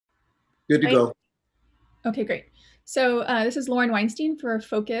Good to Right? go. Okay, great. So this is Lauren Weinstein for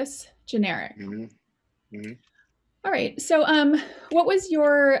Focus Generic. hmm hmm All right. So what was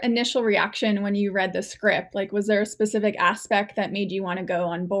your initial reaction when you read the script? Like, was there a specific aspect that made you want to go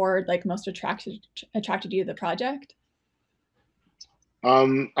on board, like most attracted you to the project?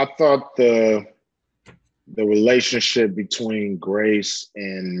 I thought the relationship between Grace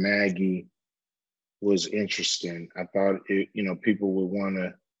and Maggie was interesting. I thought people would want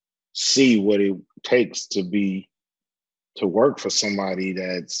to see what it takes to work for somebody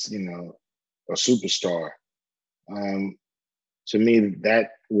that's a superstar. Um, to me,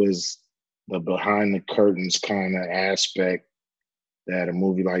 that was the behind the curtains kind of aspect that a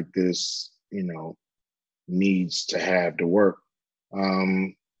movie like this, needs to have to work.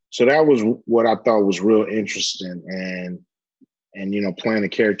 Um, so that was what I thought was real interesting, and playing a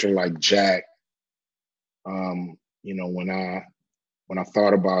character like Jack. When I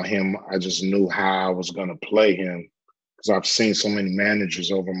thought about him, I just knew how I was going to play him because I've seen so many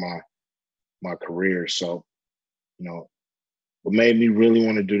managers over my career. So what made me really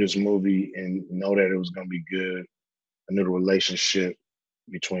want to do this movie and know that it was going to be good. I knew the relationship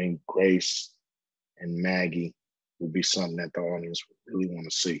between Grace and Maggie would be something that the audience would really want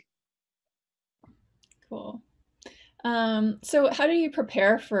to see. Cool. So how do you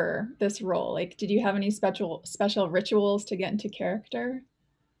prepare for this role? Like, did you have any special rituals to get into character?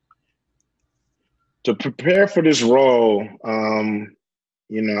 To prepare for this role, I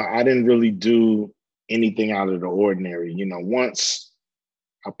didn't really do anything out of the ordinary. Once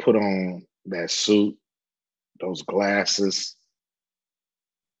I put on that suit, those glasses,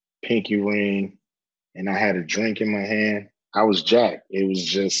 pinky ring, and I had a drink in my hand, I was Jack. It was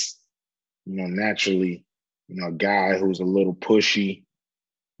just, naturally, a guy who's a little pushy,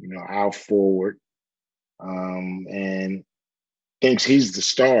 out forward, and thinks he's the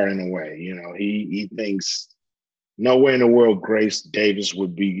star in a way. He thinks nowhere in the world Grace Davis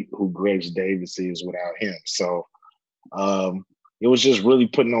would be who Grace Davis is without him. So it was just really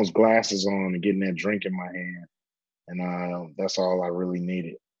putting those glasses on and getting that drink in my hand, and that's all I really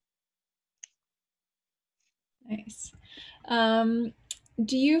needed. Nice. Um,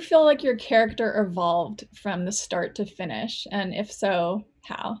 do you feel like your character evolved from the start to finish? And if so,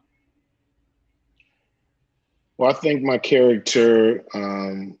 how? Well, I think my character,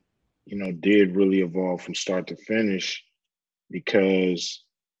 did really evolve from start to finish because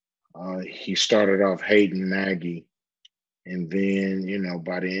he started off hating Maggie, and then,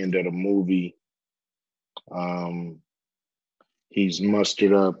 by the end of the movie, um, he's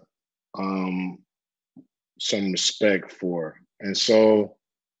mustered up um, some respect for her. And so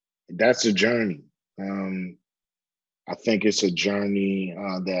that's a journey. Um, I think it's a journey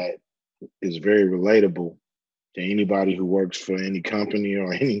that is very relatable to anybody who works for any company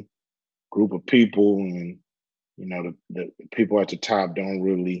or any group of people. And, the people at the top don't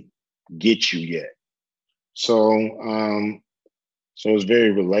really get you yet. So, so it's very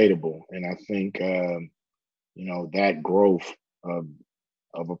relatable. And I think, that growth of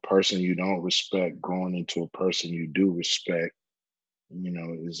a person you don't respect growing into a person you do respect,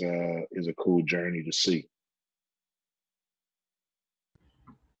 is a cool journey to see.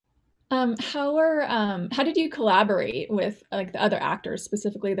 How did you collaborate with like the other actors,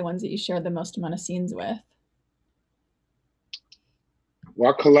 specifically the ones that you shared the most amount of scenes with?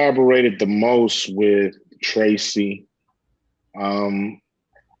 Well, I collaborated the most with Tracy. Um,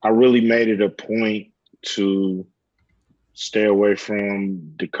 I really made it a point to stay away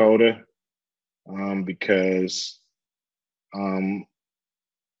from Dakota because um,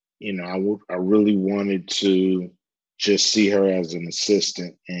 I really wanted to just see her as an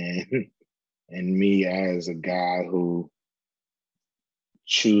assistant and and me as a guy who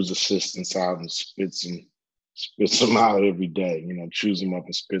chews assistants out and spits them out every day. Chews them up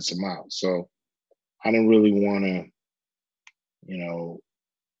and spits them out. So I didn't really want you know,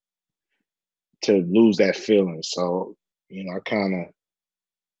 to lose that feeling. So I kind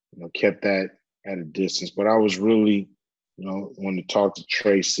of kept that at a distance. But I was really wanting to talk to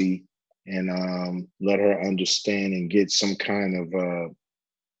Tracy and let her understand and get some kind of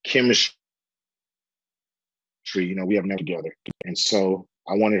chemistry. We have never together, and so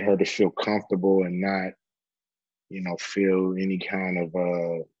I wanted her to feel comfortable and not feel any kind of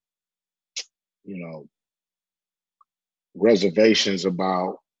you know reservations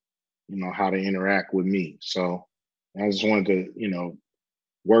about how to interact with me. So I just wanted to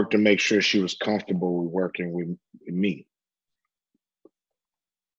work to make sure she was comfortable with working with me.